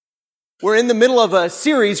We're in the middle of a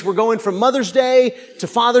series. We're going from Mother's Day to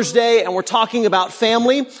Father's Day, and we're talking about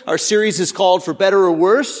family. Our series is called For Better or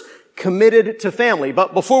Worse, Committed to Family.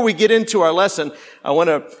 But before we get into our lesson, I want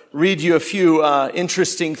to read you a few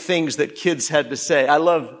interesting things that kids had to say. I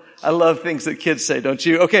love things that kids say, don't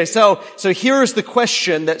you? Okay, so here's the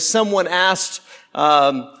question that someone asked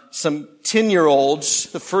some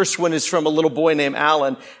 10-year-olds. The first one is from a little boy named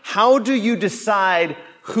Alan. How do you decide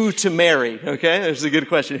who to marry? Okay, that's a good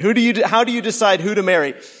question. How do you decide who to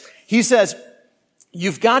marry? He says,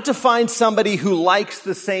 you've got to find somebody who likes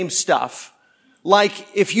the same stuff.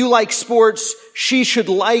 Like, if you like sports, she should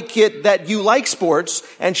like it that you like sports,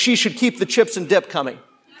 and she should keep the chips and dip coming.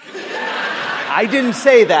 I didn't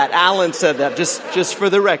say that. Alan said that, just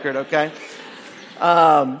for the record, okay?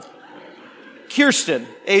 Kirsten,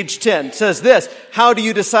 age 10, says this. How do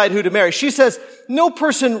you decide who to marry? She says, no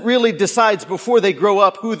person really decides before they grow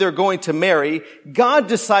up who they're going to marry. God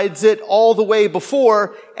decides it all the way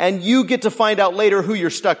before, and you get to find out later who you're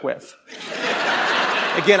stuck with.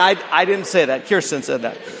 Again, I didn't say that. Kirsten said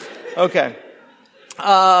that. Okay.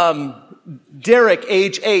 Derek,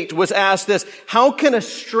 age 8, was asked this. How can a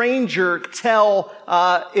stranger tell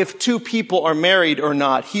if two people are married or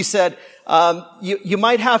not? He said, you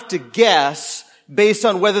might have to guess based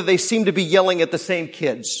on whether they seem to be yelling at the same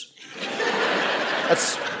kids.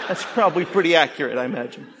 That's probably pretty accurate, I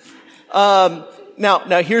imagine.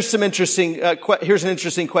 Now here's an interesting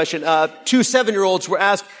question. 2 7-year-olds were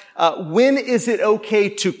asked, when is it okay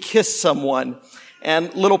to kiss someone?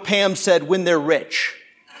 And little Pam said, when they're rich.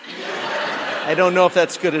 I don't know if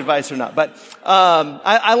that's good advice or not, but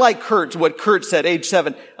I like what Kurt said, age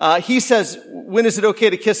 7. He says, when is it okay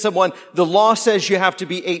to kiss someone? The law says you have to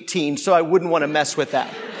be 18, so I wouldn't want to mess with that.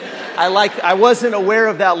 I wasn't aware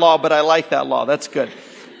of that law, but I like that law. That's good.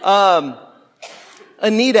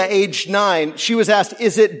 Anita, age 9, she was asked,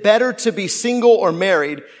 is it better to be single or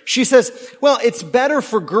married? She says, well, it's better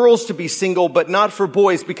for girls to be single, but not for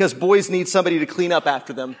boys, because boys need somebody to clean up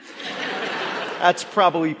after them. That's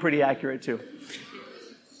probably pretty accurate too.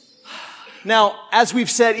 Now, as we've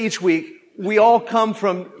said each week, we all come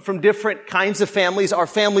from different kinds of families. Our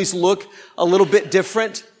families look a little bit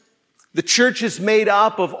different. The church is made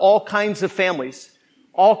up of all kinds of families,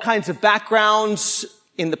 all kinds of backgrounds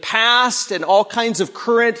in the past and all kinds of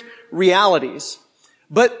current realities.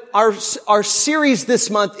 But our series this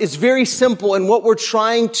month is very simple in what we're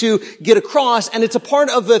trying to get across, and it's a part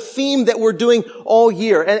of the theme that we're doing all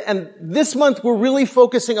year. And this month we're really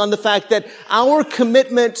focusing on the fact that our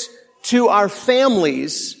commitment to our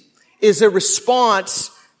families is a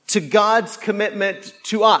response to God's commitment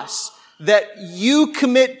to us. That you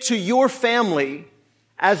commit to your family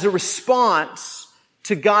as a response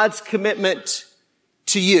to God's commitment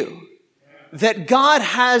to you. That God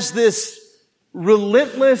has this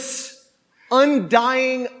relentless,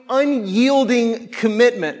 undying, unyielding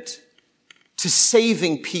commitment to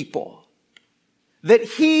saving people. That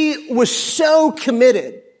He was so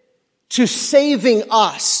committed to saving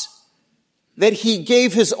us that He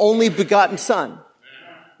gave His only begotten Son.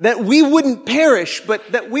 That we wouldn't perish,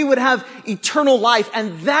 but that we would have eternal life.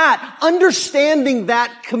 And that, understanding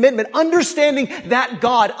that commitment, understanding that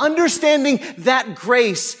God, understanding that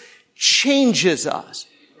grace changes us.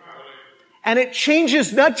 And it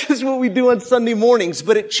changes not just what we do on Sunday mornings,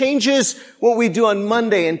 but it changes what we do on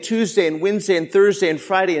Monday and Tuesday and Wednesday and Thursday and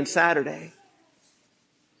Friday and Saturday.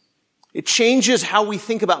 It changes how we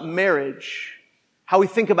think about marriage, how we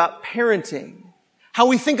think about parenting, how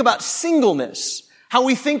we think about singleness, how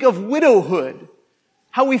we think of widowhood,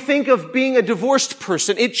 how we think of being a divorced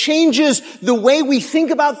person. It changes the way we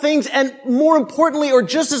think about things, and more importantly, or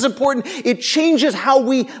just as important, it changes how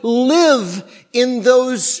we live in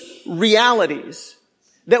those realities.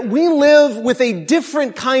 That we live with a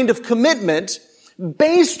different kind of commitment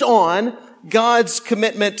based on God's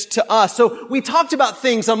commitment to us. So we talked about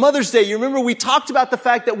things on Mother's Day. You remember we talked about the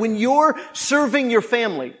fact that when you're serving your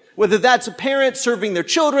family, whether that's a parent serving their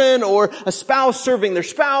children or a spouse serving their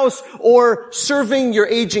spouse or serving your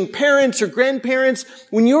aging parents or grandparents,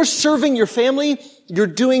 when you're serving your family, you're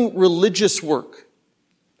doing religious work.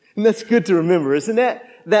 And that's good to remember, isn't it?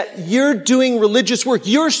 That you're doing religious work.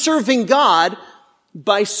 You're serving God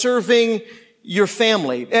by serving your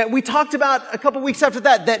family. And we talked about a couple weeks after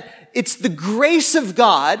that it's the grace of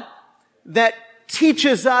God that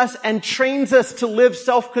teaches us and trains us to live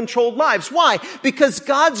self-controlled lives. Why? Because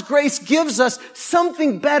God's grace gives us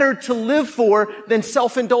something better to live for than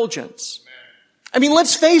self-indulgence. I mean,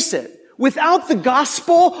 let's face it. Without the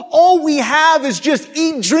gospel, all we have is just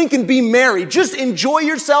eat, drink, and be merry. Just enjoy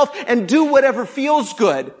yourself and do whatever feels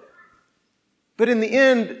good. But in the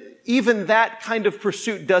end, even that kind of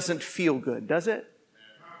pursuit doesn't feel good, does it?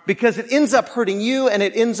 Because it ends up hurting you and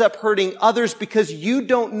it ends up hurting others because you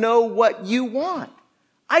don't know what you want.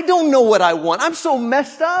 I don't know what I want. I'm so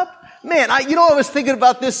messed up. Man, I was thinking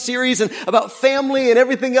about this series and about family and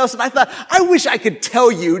everything else, and I thought, I wish I could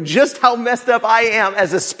tell you just how messed up I am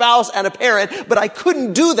as a spouse and a parent, but I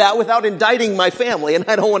couldn't do that without indicting my family, and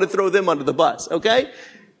I don't want to throw them under the bus, okay?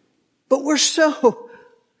 But we're so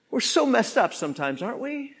messed up sometimes, aren't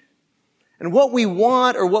we? And what we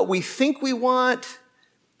want or what we think we want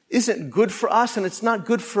isn't good for us, and it's not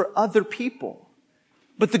good for other people.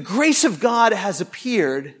 But the grace of God has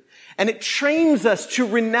appeared, and it trains us to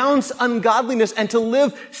renounce ungodliness and to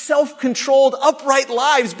live self-controlled, upright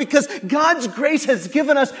lives because God's grace has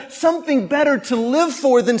given us something better to live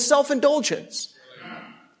for than self-indulgence.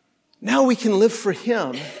 Now we can live for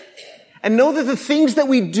Him and know that the things that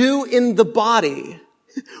we do in the body,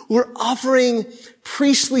 we're offering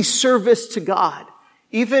priestly service to God.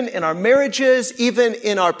 Even in our marriages, even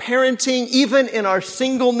in our parenting, even in our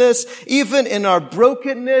singleness, even in our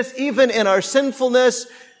brokenness, even in our sinfulness,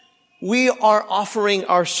 we are offering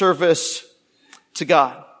our service to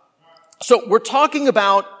God. So we're talking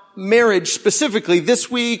about marriage specifically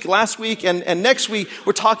this week, last week, and next week.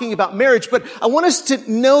 We're talking about marriage, but I want us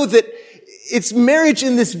to know that it's marriage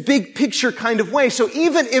in this big picture kind of way. So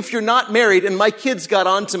even if you're not married, and my kids got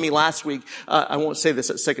on to me last week, I won't say this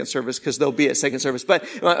at second service because they'll be at second service, but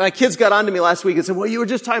my kids got on to me last week and said, well, you were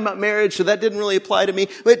just talking about marriage, so that didn't really apply to me.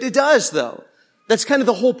 But it does, though. That's kind of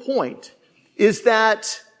the whole point, is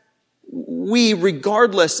that we,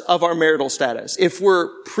 regardless of our marital status, if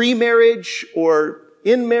we're pre-marriage or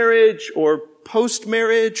in marriage or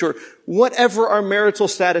post-marriage or whatever our marital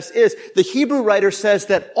status is, the Hebrew writer says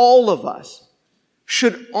that all of us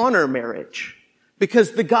should honor marriage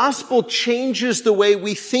because the gospel changes the way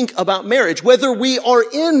we think about marriage, whether we are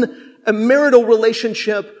in a marital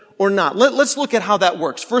relationship or not. Let's look at how that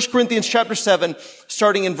works. 1 Corinthians chapter 7,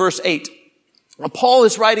 starting in verse 8. Paul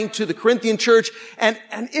is writing to the Corinthian church, and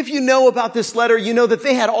if you know about this letter, you know that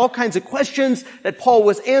they had all kinds of questions that Paul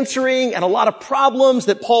was answering and a lot of problems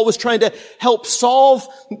that Paul was trying to help solve.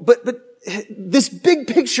 But this big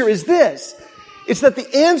picture is this. It's that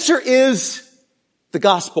the answer is the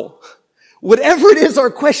gospel. Whatever it is our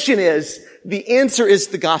question is, the answer is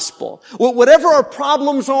the gospel. Whatever our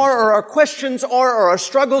problems are, or our questions are, or our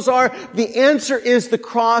struggles are, the answer is the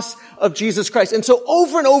cross of Jesus Christ. And so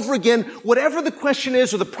over and over again, whatever the question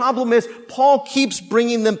is or the problem is, Paul keeps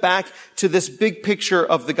bringing them back to this big picture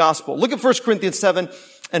of the gospel. Look at 1 Corinthians 7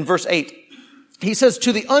 and verse 8. He says,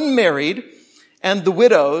 to the unmarried and the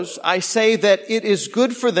widows, I say that it is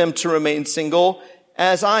good for them to remain single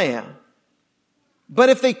as I am. But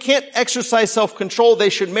if they can't exercise self-control, they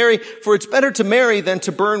should marry, for it's better to marry than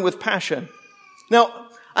to burn with passion. Now,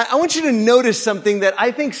 I want you to notice something that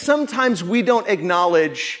I think sometimes we don't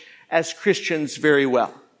acknowledge as Christians very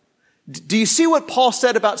well. Do you see what Paul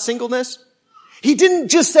said about singleness? He didn't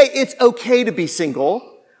just say it's okay to be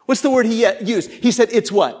single. What's the word he used? He said it's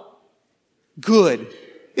what? Good.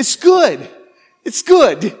 It's good. It's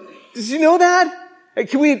good. Did you know that?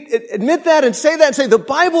 Can we admit that and say that and say the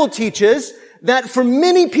Bible teaches that for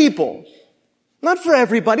many people, not for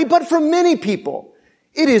everybody, but for many people,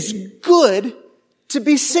 it is good to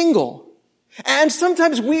be single. And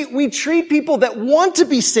sometimes we treat people that want to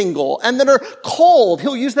be single and that are called,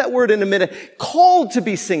 he'll use that word in a minute, called to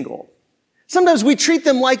be single. Sometimes we treat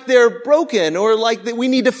them like they're broken or like that we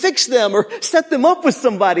need to fix them or set them up with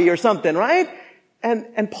somebody or something, right?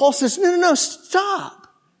 And Paul says, no, stop.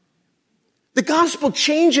 The gospel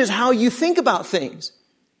changes how you think about things.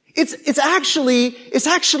 It's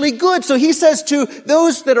actually good. So he says to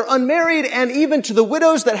those that are unmarried and even to the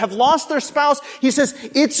widows that have lost their spouse, he says,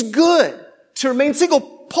 it's good to remain single.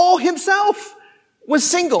 Paul himself was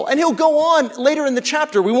single. And he'll go on later in the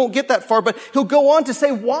chapter. We won't get that far, but he'll go on to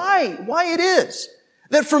say why it is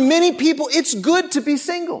that for many people it's good to be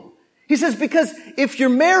single. He says, because if you're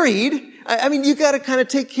married, I mean, you got to kind of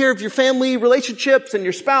take care of your family relationships and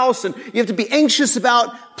your spouse, and you have to be anxious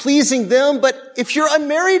about pleasing them. But if you're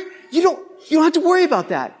unmarried, you don't have to worry about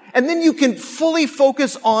that. And then you can fully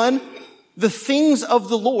focus on the things of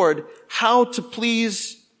the Lord, how to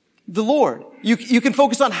please the Lord. You can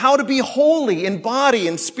focus on how to be holy in body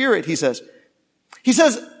and spirit, he says. He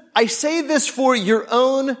says, I say this for your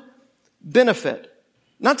own benefit.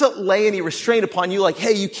 Not to lay any restraint upon you like,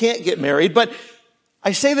 hey, you can't get married, but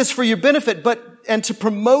I say this for your benefit, and to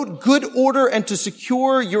promote good order and to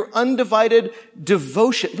secure your undivided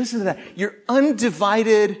devotion. Listen to that. Your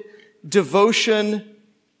undivided devotion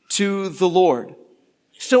to the Lord.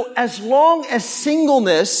 So as long as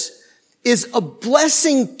singleness is a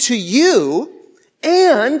blessing to you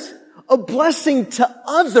and a blessing to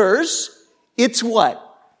others, it's what?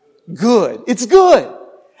 Good. It's good.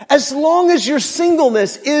 As long as your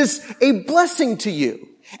singleness is a blessing to you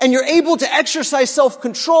and you're able to exercise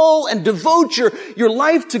self-control and devote your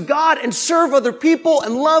life to God and serve other people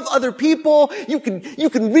and love other people, you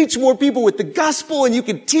can reach more people with the gospel, and you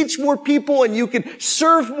can teach more people, and you can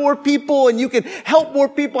serve more people, and you can help more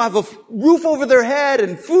people have a roof over their head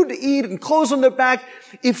and food to eat and clothes on their back.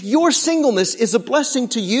 If your singleness is a blessing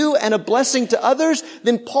to you and a blessing to others,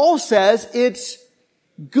 then Paul says it's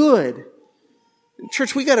good.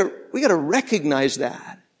 Church, we gotta recognize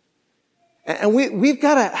that. And we've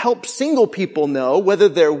got to help single people know, whether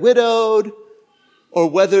they're widowed or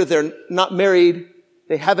whether they're not married,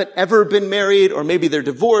 they haven't ever been married, or maybe they're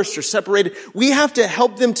divorced or separated. We have to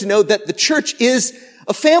help them to know that the church is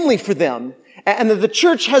a family for them, and that the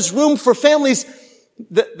church has room for families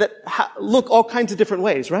that look all kinds of different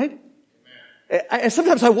ways, right? And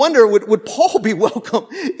sometimes I wonder, would Paul be welcome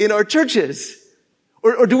in our churches?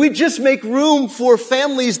 Or do we just make room for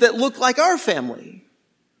families that look like our family?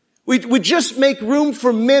 We just make room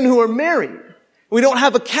for men who are married. We don't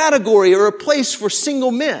have a category or a place for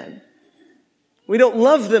single men. We don't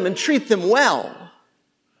love them and treat them well.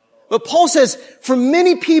 But Paul says, for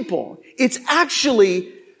many people, it's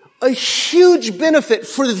actually a huge benefit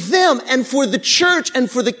for them and for the church and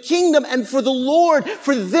for the kingdom and for the Lord,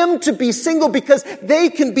 for them to be single, because they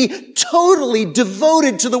can be totally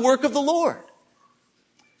devoted to the work of the Lord.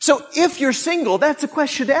 So if you're single, that's a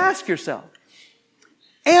question to ask yourself.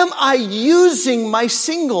 Am I using my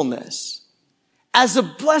singleness as a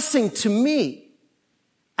blessing to me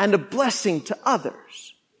and a blessing to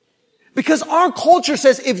others? Because our culture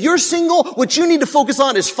says if you're single, what you need to focus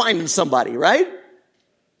on is finding somebody, right?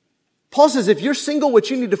 Paul says if you're single,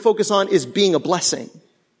 what you need to focus on is being a blessing.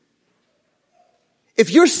 If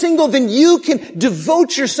you're single, then you can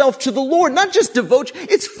devote yourself to the Lord. Not just devote,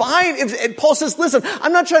 it's fine. And Paul says, listen,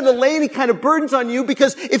 I'm not trying to lay any kind of burdens on you,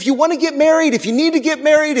 because if you want to get married, if you need to get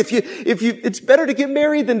married, it's better to get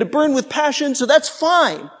married than to burn with passion, so that's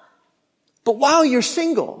fine. But while you're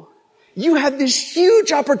single, you have this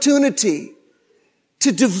huge opportunity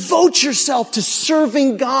to devote yourself to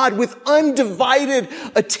serving God with undivided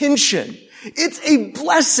attention. It's a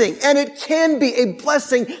blessing, and it can be a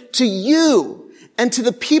blessing to you and to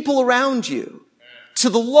the people around you, to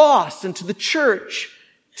the lost and to the church,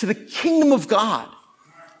 to the kingdom of God,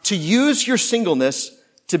 to use your singleness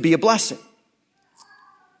to be a blessing.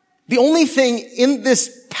 The only thing in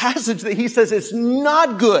this passage that he says is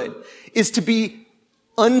not good is to be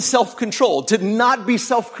unself-controlled, to not be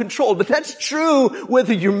self-controlled. But that's true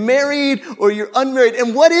whether you're married or you're unmarried.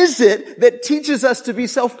 And what is it that teaches us to be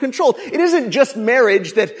self-controlled? It isn't just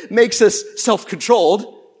marriage that makes us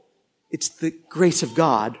self-controlled. It's the grace of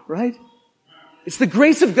God, right? It's the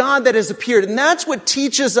grace of God that has appeared. And that's what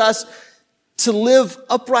teaches us to live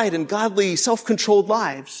upright and godly, self-controlled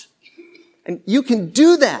lives. And you can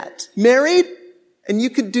do that married, and you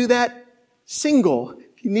can do that single.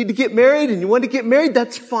 If you need to get married and you want to get married,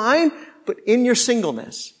 that's fine. But in your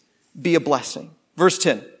singleness, be a blessing. Verse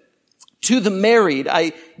 10. To the married,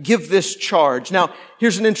 I give this charge. Now,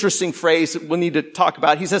 here's an interesting phrase that we'll need to talk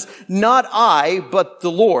about. He says, not I, but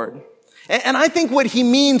the Lord. And I think what he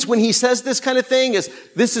means when he says this kind of thing is,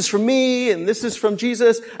 this is from me and this is from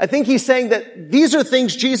Jesus. I think he's saying that these are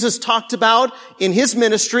things Jesus talked about in his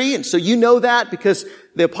ministry. And so you know that because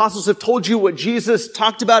the apostles have told you what Jesus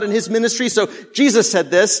talked about in his ministry. So Jesus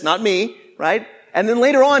said this, not me, right? And then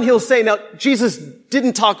later on he'll say, now Jesus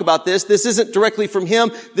didn't talk about this. This isn't directly from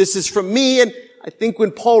him. This is from me. And I think when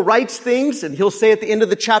Paul writes things, and he'll say at the end of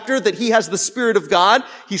the chapter that he has the Spirit of God,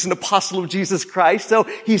 he's an apostle of Jesus Christ. So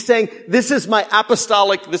he's saying, this is my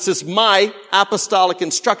apostolic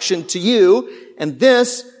instruction to you, and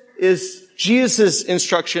this is Jesus'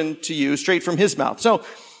 instruction to you, straight from his mouth. So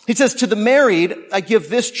he says, to the married, I give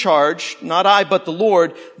this charge, not I, but the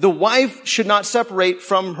Lord. The wife should not separate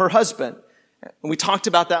from her husband. And we talked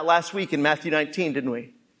about that last week in Matthew 19, didn't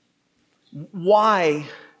we? Why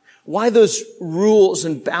those rules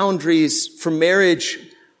and boundaries for marriage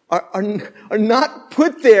are not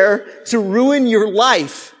put there to ruin your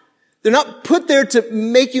life. They're not put there to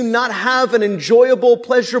make you not have an enjoyable,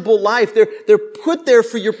 pleasurable life. They're put there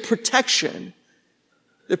for your protection.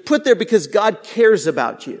 They're put there because God cares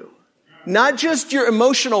about you. Not just your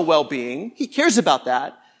emotional well-being. He cares about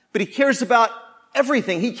that, but he cares about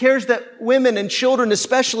everything. He cares that women and children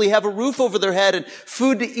especially have a roof over their head and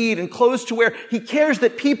food to eat and clothes to wear. He cares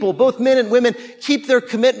that people, both men and women, keep their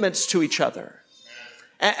commitments to each other.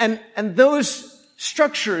 And those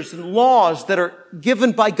structures and laws that are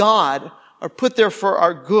given by God are put there for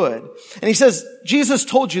our good. And he says, Jesus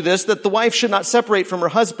told you this, that the wife should not separate from her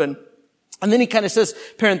husband. And then he kind of says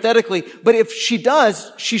parenthetically, but if she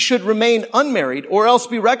does, she should remain unmarried or else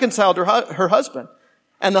be reconciled to her husband.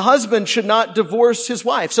 And the husband should not divorce his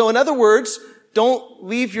wife. So in other words, don't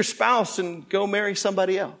leave your spouse and go marry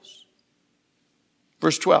somebody else.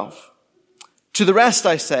 Verse 12. To the rest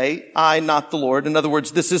I say, I, not the Lord. In other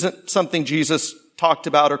words, this isn't something Jesus talked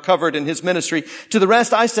about or covered in his ministry. To the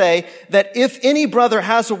rest I say that if any brother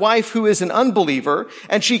has a wife who is an unbeliever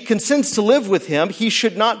and she consents to live with him, he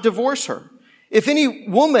should not divorce her. If any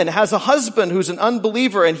woman has a husband who's an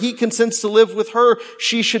unbeliever and he consents to live with her,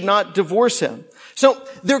 she should not divorce him. So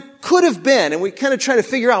there could have been, and we kind of try to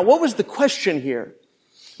figure out, what was the question here?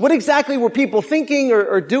 What exactly were people thinking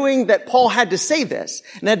or doing that Paul had to say this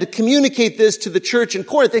and had to communicate this to the church in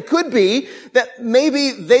Corinth? It could be that maybe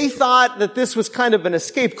they thought that this was kind of an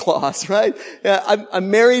escape clause, right? I'm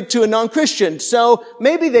married to a non-Christian. So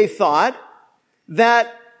maybe they thought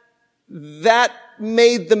that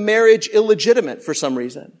made the marriage illegitimate for some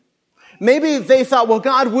reason. Maybe they thought, well,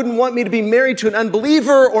 God wouldn't want me to be married to an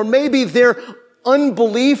unbeliever, or maybe their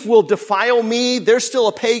unbelief will defile me. They're still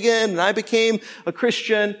a pagan and I became a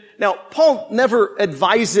Christian. Now, Paul never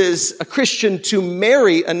advises a Christian to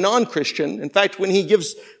marry a non-Christian. In fact, when he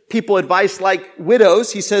gives people advice like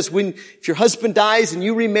widows, he says, if your husband dies and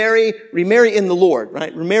you remarry in the Lord,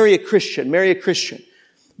 right? Remarry a Christian, marry a Christian.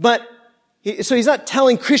 So he's not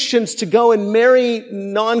telling Christians to go and marry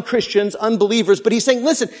non-Christians, unbelievers, but he's saying,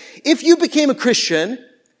 listen, if you became a Christian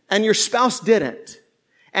and your spouse didn't,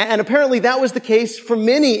 and apparently that was the case for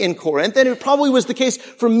many in Corinth, and it probably was the case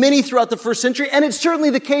for many throughout the first century, and it's certainly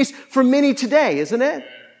the case for many today, isn't it?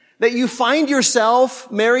 That you find yourself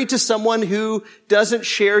married to someone who doesn't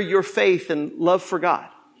share your faith and love for God.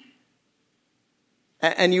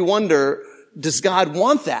 And you wonder, does God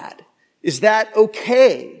want that? Is that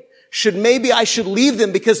okay? Maybe I should leave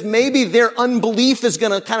them because maybe their unbelief is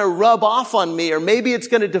going to kind of rub off on me, or maybe it's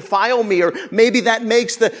going to defile me, or maybe that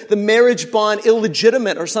makes the marriage bond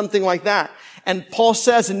illegitimate or something like that. And Paul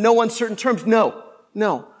says in no uncertain terms,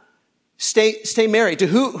 no. Stay married to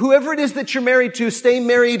whoever it is that you're married to, stay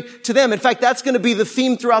married to them. In fact, that's going to be the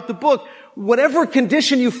theme throughout the book. Whatever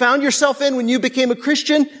condition you found yourself in when you became a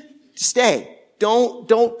Christian, stay.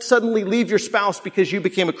 Don't suddenly leave your spouse because you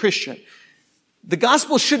became a Christian. The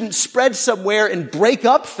gospel shouldn't spread somewhere and break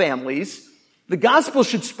up families. The gospel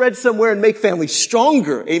should spread somewhere and make families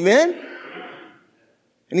stronger. Amen?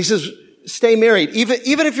 And he says, stay married.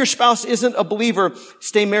 Even if your spouse isn't a believer,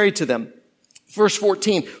 stay married to them. Verse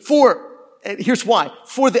 14. Here's why.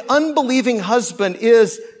 For the unbelieving husband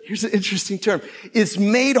here's an interesting term, is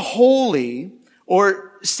made holy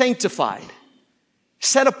or sanctified.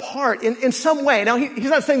 Set apart in some way. Now, he's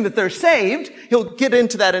not saying that they're saved. He'll get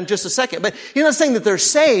into that in just a second. But he's not saying that they're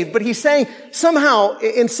saved, but he's saying somehow,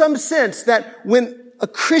 in some sense, that when a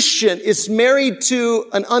Christian is married to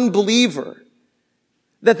an unbeliever,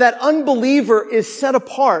 that unbeliever is set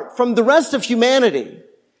apart from the rest of humanity.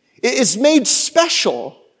 It is made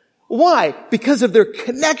special. Why? Because of their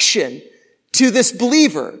connection to this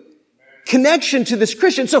believer. Connection to this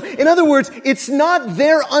Christian. So, in other words, it's not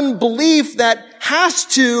their unbelief that has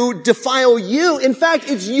to defile you. In fact,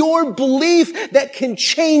 it's your belief that can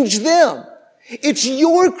change them. It's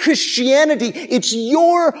your Christianity. It's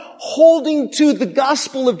your holding to the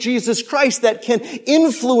gospel of Jesus Christ that can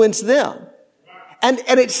influence them. And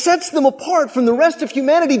it sets them apart from the rest of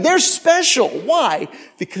humanity. They're special. Why?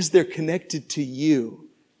 Because they're connected to you.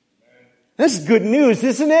 That's good news,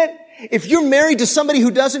 isn't it? If you're married to somebody who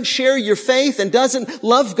doesn't share your faith and doesn't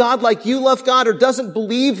love God like you love God, or doesn't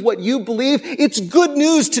believe what you believe, it's good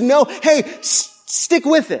news to know, hey, stick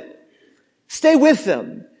with it. Stay with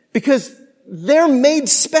them, because they're made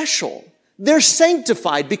special. They're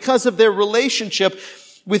sanctified because of their relationship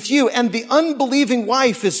with you. And the unbelieving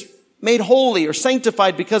wife is made holy or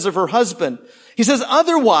sanctified because of her husband. He says,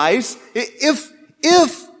 otherwise,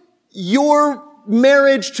 if your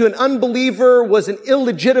marriage to an unbeliever was an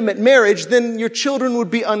illegitimate marriage, then your children would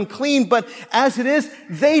be unclean. But as it is,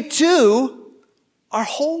 they too are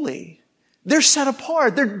holy. They're set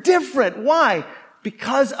apart. They're different. Why?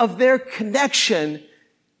 Because of their connection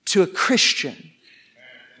to a Christian.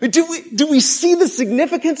 Do we see the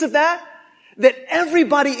significance of that? That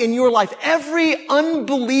everybody in your life, every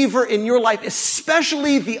unbeliever in your life,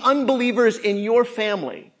 especially the unbelievers in your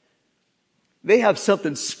family, they have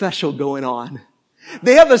something special going on.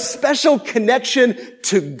 They have a special connection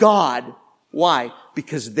to God. Why?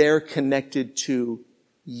 Because they're connected to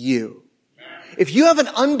you. if you have an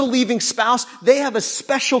unbelieving spouse, they have a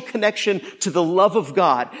special connection to the love of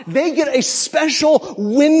God. They get a special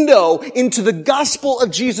window into the gospel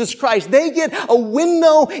of Jesus Christ. They get a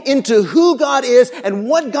window into who God is and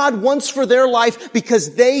what God wants for their life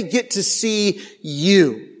because they get to see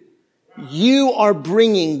you. You are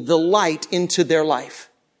bringing the light into their life.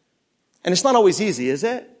 And it's not always easy, is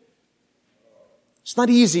it? It's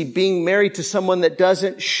not easy being married to someone that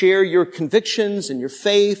doesn't share your convictions and your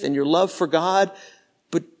faith and your love for God.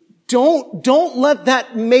 But don't let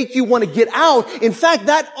that make you want to get out. In fact,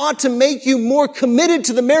 that ought to make you more committed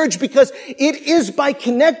to the marriage because it is by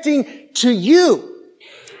connecting to you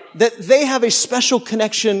that they have a special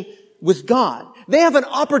connection with God. They have an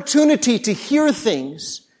opportunity to hear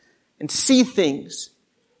things and see things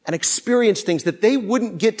and experience things that they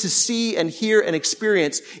wouldn't get to see and hear and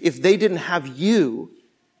experience if they didn't have you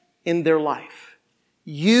in their life.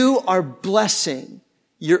 You are blessing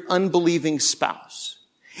your unbelieving spouse.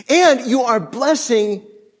 And you are blessing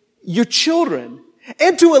your children.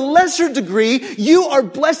 And to a lesser degree, you are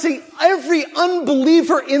blessing every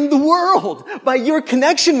unbeliever in the world by your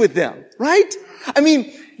connection with them, right? I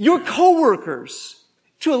mean, your coworkers,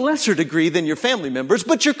 to a lesser degree than your family members,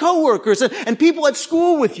 but your coworkers and people at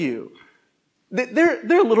school with you, they're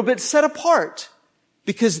a little bit set apart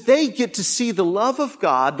because they get to see the love of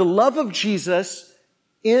God, the love of Jesus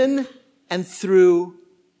in and through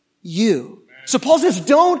you. So Paul says,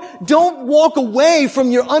 don't walk away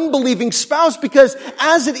from your unbelieving spouse because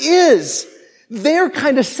as it is, they're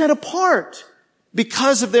kind of set apart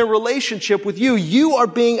because of their relationship with you. You are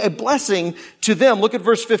being a blessing to them. Look at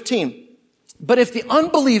verse 15. But if the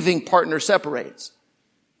unbelieving partner separates,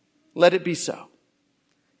 let it be so.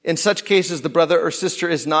 In such cases, the brother or sister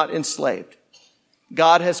is not enslaved.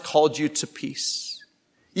 God has called you to peace.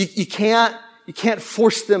 You can't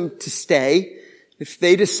force them to stay. If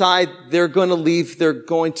they decide they're going to leave, they're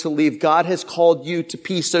going to leave. God has called you to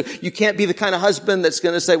peace. So you can't be the kind of husband that's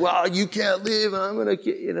going to say, well, you can't leave. I'm going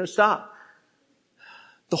to, stop.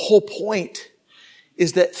 The whole point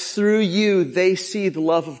is that through you, they see the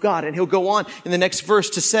love of God. And he'll go on in the next verse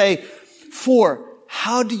to say, for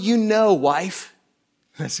how do you know, wife?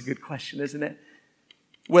 That's a good question, isn't it?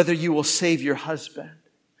 Whether you will save your husband.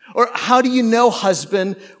 Or how do you know,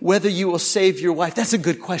 husband, whether you will save your wife? That's a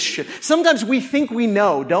good question. Sometimes we think we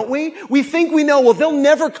know, don't we? We think we know, well, they'll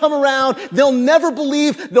never come around. They'll never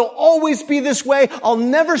believe. They'll always be this way. I'll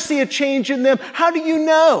never see a change in them. How do you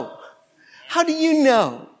know? How do you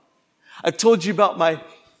know? I've told you about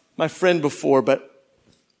my friend before, but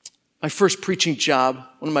my first preaching job,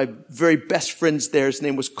 one of my very best friends there, his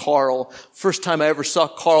name was Carl. First time I ever saw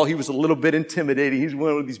Carl, he was a little bit intimidating. He's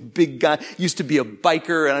one of these big guys, used to be a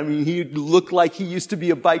biker, and he looked like he used to be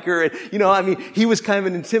a biker, and he was kind of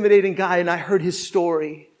an intimidating guy, and I heard his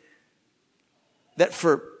story that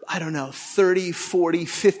for, 30, 40,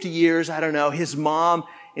 50 years, his mom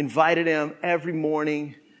invited him every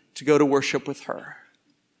morning to go to worship with her.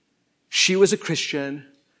 She was a Christian.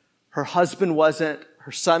 Her husband wasn't.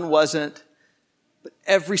 Her son wasn't. But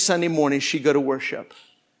every Sunday morning she'd go to worship.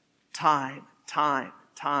 Time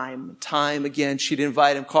again. She'd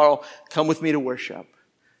invite him, Carl, come with me to worship.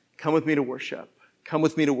 Come with me to worship. Come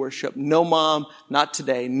with me to worship. No, Mom, not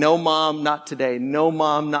today. No, Mom, not today. No,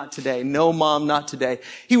 Mom, not today. No, Mom, not today.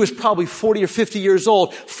 He was probably 40 or 50 years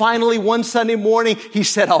old. Finally, one Sunday morning, he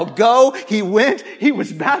said, I'll go. He went. He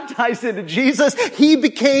was baptized into Jesus. He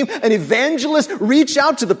became an evangelist, reached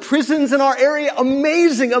out to the prisons in our area.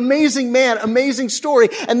 Amazing, amazing man, amazing story.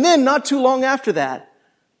 And then not too long after that,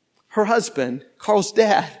 her husband, Carl's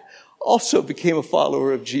dad, also became a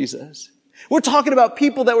follower of Jesus. We're talking about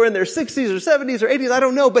people that were in their 60s or 70s or 80s, I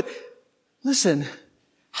don't know, but listen,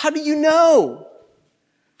 how do you know?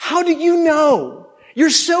 How do you know? You're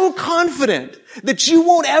so confident that you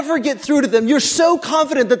won't ever get through to them. You're so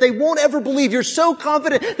confident that they won't ever believe. You're so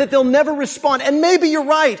confident that they'll never respond. And maybe you're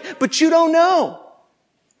right, but you don't know.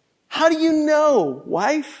 How do you know,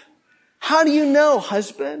 wife? How do you know,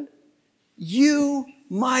 husband? You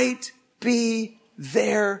might be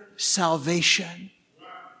their salvation.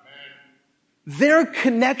 Their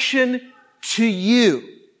connection to you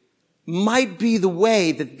might be the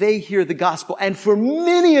way that they hear the gospel. And for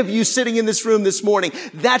many of you sitting in this room this morning,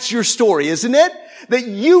 that's your story, isn't it? That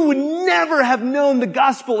you would never have known the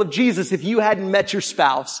gospel of Jesus if you hadn't met your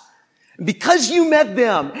spouse. Because you met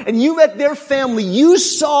them and you met their family, you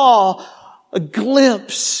saw a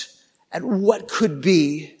glimpse at what could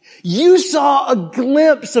be. You saw a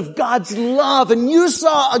glimpse of God's love and you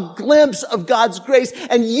saw a glimpse of God's grace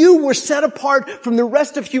and you were set apart from the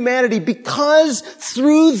rest of humanity because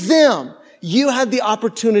through them you had the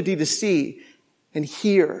opportunity to see and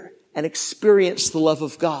hear and experience the love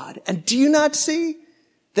of God. And do you not see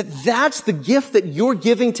that that's the gift that you're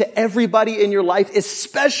giving to everybody in your life,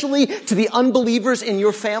 especially to the unbelievers in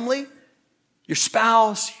your family? Your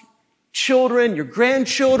spouse, children, your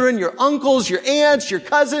grandchildren, your uncles, your aunts, your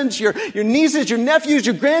cousins, your nieces, your nephews,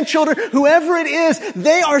 your grandchildren, whoever it is,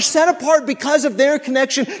 they are set apart because of their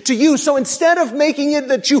connection to you. So instead of making it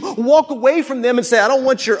that you walk away from them and say, I don't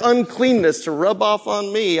want your uncleanness to rub off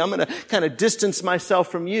on me, I'm going to kind of distance myself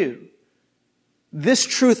from you. This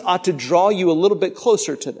truth ought to draw you a little bit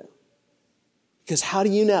closer to them. Because how do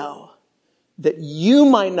you know that you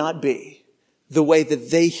might not be the way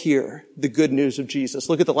that they hear the good news of Jesus?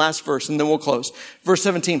 Look at the last verse and then we'll close. Verse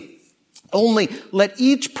 17. Only let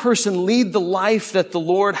each person lead the life that the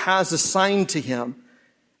Lord has assigned to him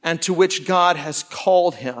and to which God has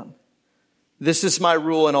called him. This is my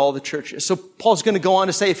rule in all the churches. So Paul's going to go on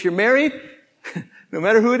to say, if you're married, no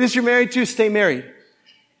matter who it is you're married to, stay married.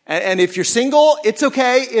 And if you're single, it's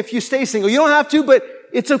okay if you stay single. You don't have to, but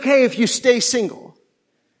it's okay if you stay single.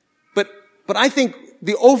 But I think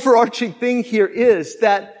the overarching thing here is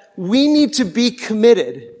that we need to be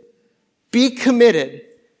committed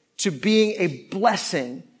to being a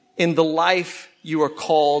blessing in the life you are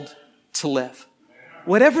called to live.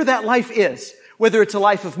 Whatever that life is, whether it's a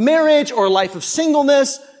life of marriage or a life of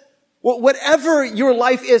singleness, whatever your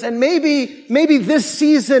life is, and maybe this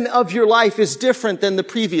season of your life is different than the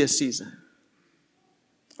previous season.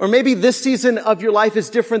 Or maybe this season of your life is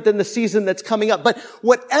different than the season that's coming up. But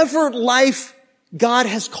whatever life God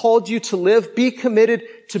has called you to live, be committed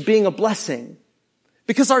to being a blessing.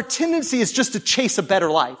 Because our tendency is just to chase a better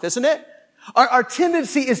life, isn't it? Our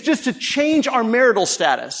tendency is just to change our marital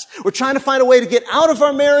status. We're trying to find a way to get out of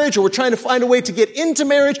our marriage, or we're trying to find a way to get into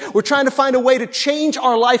marriage. We're trying to find a way to change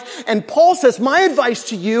our life. And Paul says, my advice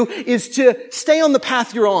to you is to stay on the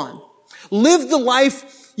path you're on. Live the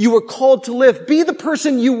life you were called to live. Be the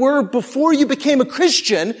person you were before you became a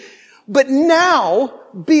Christian, but now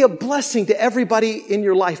be a blessing to everybody in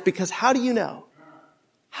your life. Because how do you know?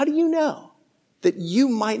 How do you know that you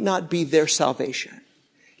might not be their salvation?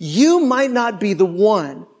 You might not be the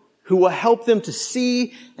one who will help them to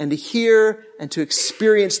see and to hear and to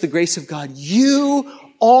experience the grace of God. You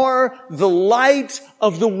are the light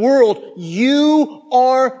of the world. You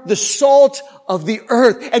are the salt of the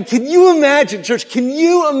earth. And can you imagine, church, can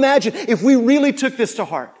you imagine if we really took this to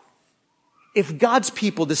heart? If God's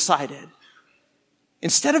people decided,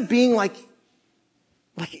 instead of being like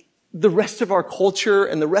the rest of our culture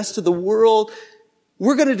and the rest of the world,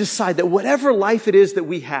 we're going to decide that whatever life it is that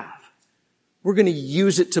we have, we're going to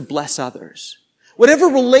use it to bless others. Whatever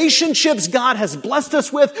relationships God has blessed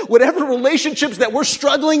us with, whatever relationships that we're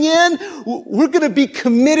struggling in, we're going to be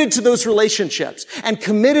committed to those relationships and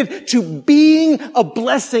committed to being a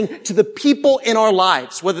blessing to the people in our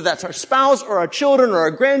lives, whether that's our spouse or our children or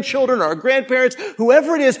our grandchildren or our grandparents,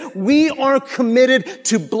 whoever it is, we are committed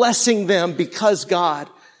to blessing them because God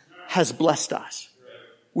has blessed us.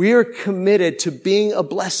 We are committed to being a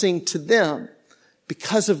blessing to them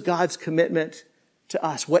because of God's commitment to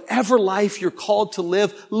us. Whatever life you're called to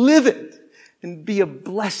live, live it and be a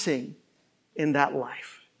blessing in that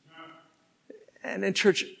life. And in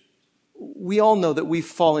church, we all know that we've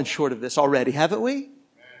fallen short of this already, haven't we?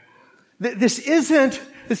 This isn't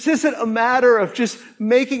a matter of just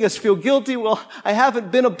making us feel guilty. Well, I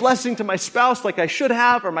haven't been a blessing to my spouse like I should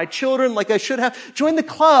have, or my children like I should have. Join the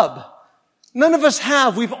club. None of us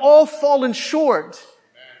have. We've all fallen short.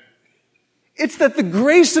 It's that the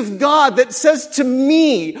grace of God that says to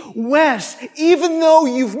me, Wes, even though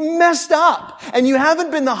you've messed up and you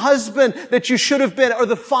haven't been the husband that you should have been, or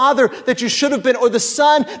the father that you should have been, or the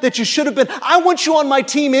son that you should have been, I want you on my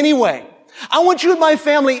team anyway. I want you in my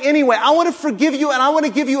family anyway. I want to forgive you and I want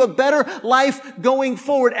to give you a better life going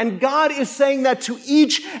forward. And God is saying that to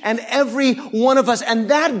each and every one of us. And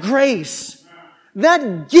that grace,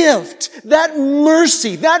 that gift, that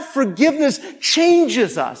mercy, that forgiveness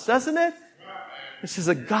changes us, doesn't it? This is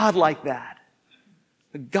a God like that.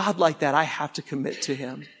 A God like that, I have to commit to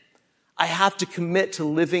Him. I have to commit to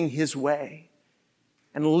living His way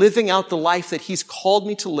and living out the life that He's called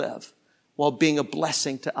me to live while being a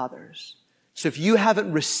blessing to others. So if you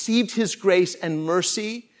haven't received His grace and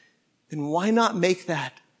mercy, then why not make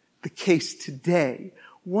that the case today?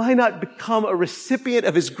 Why not become a recipient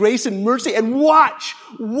of His grace and mercy and watch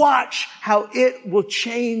how it will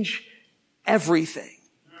change everything.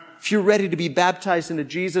 If you're ready to be baptized into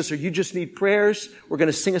Jesus or you just need prayers, we're going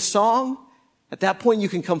to sing a song. At that point, you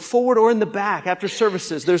can come forward or in the back after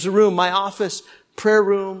services. There's a room, my office, prayer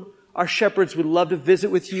room. Our shepherds would love to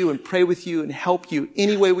visit with you and pray with you and help you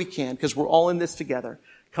any way we can because we're all in this together.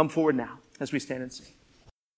 Come forward now as we stand and sing.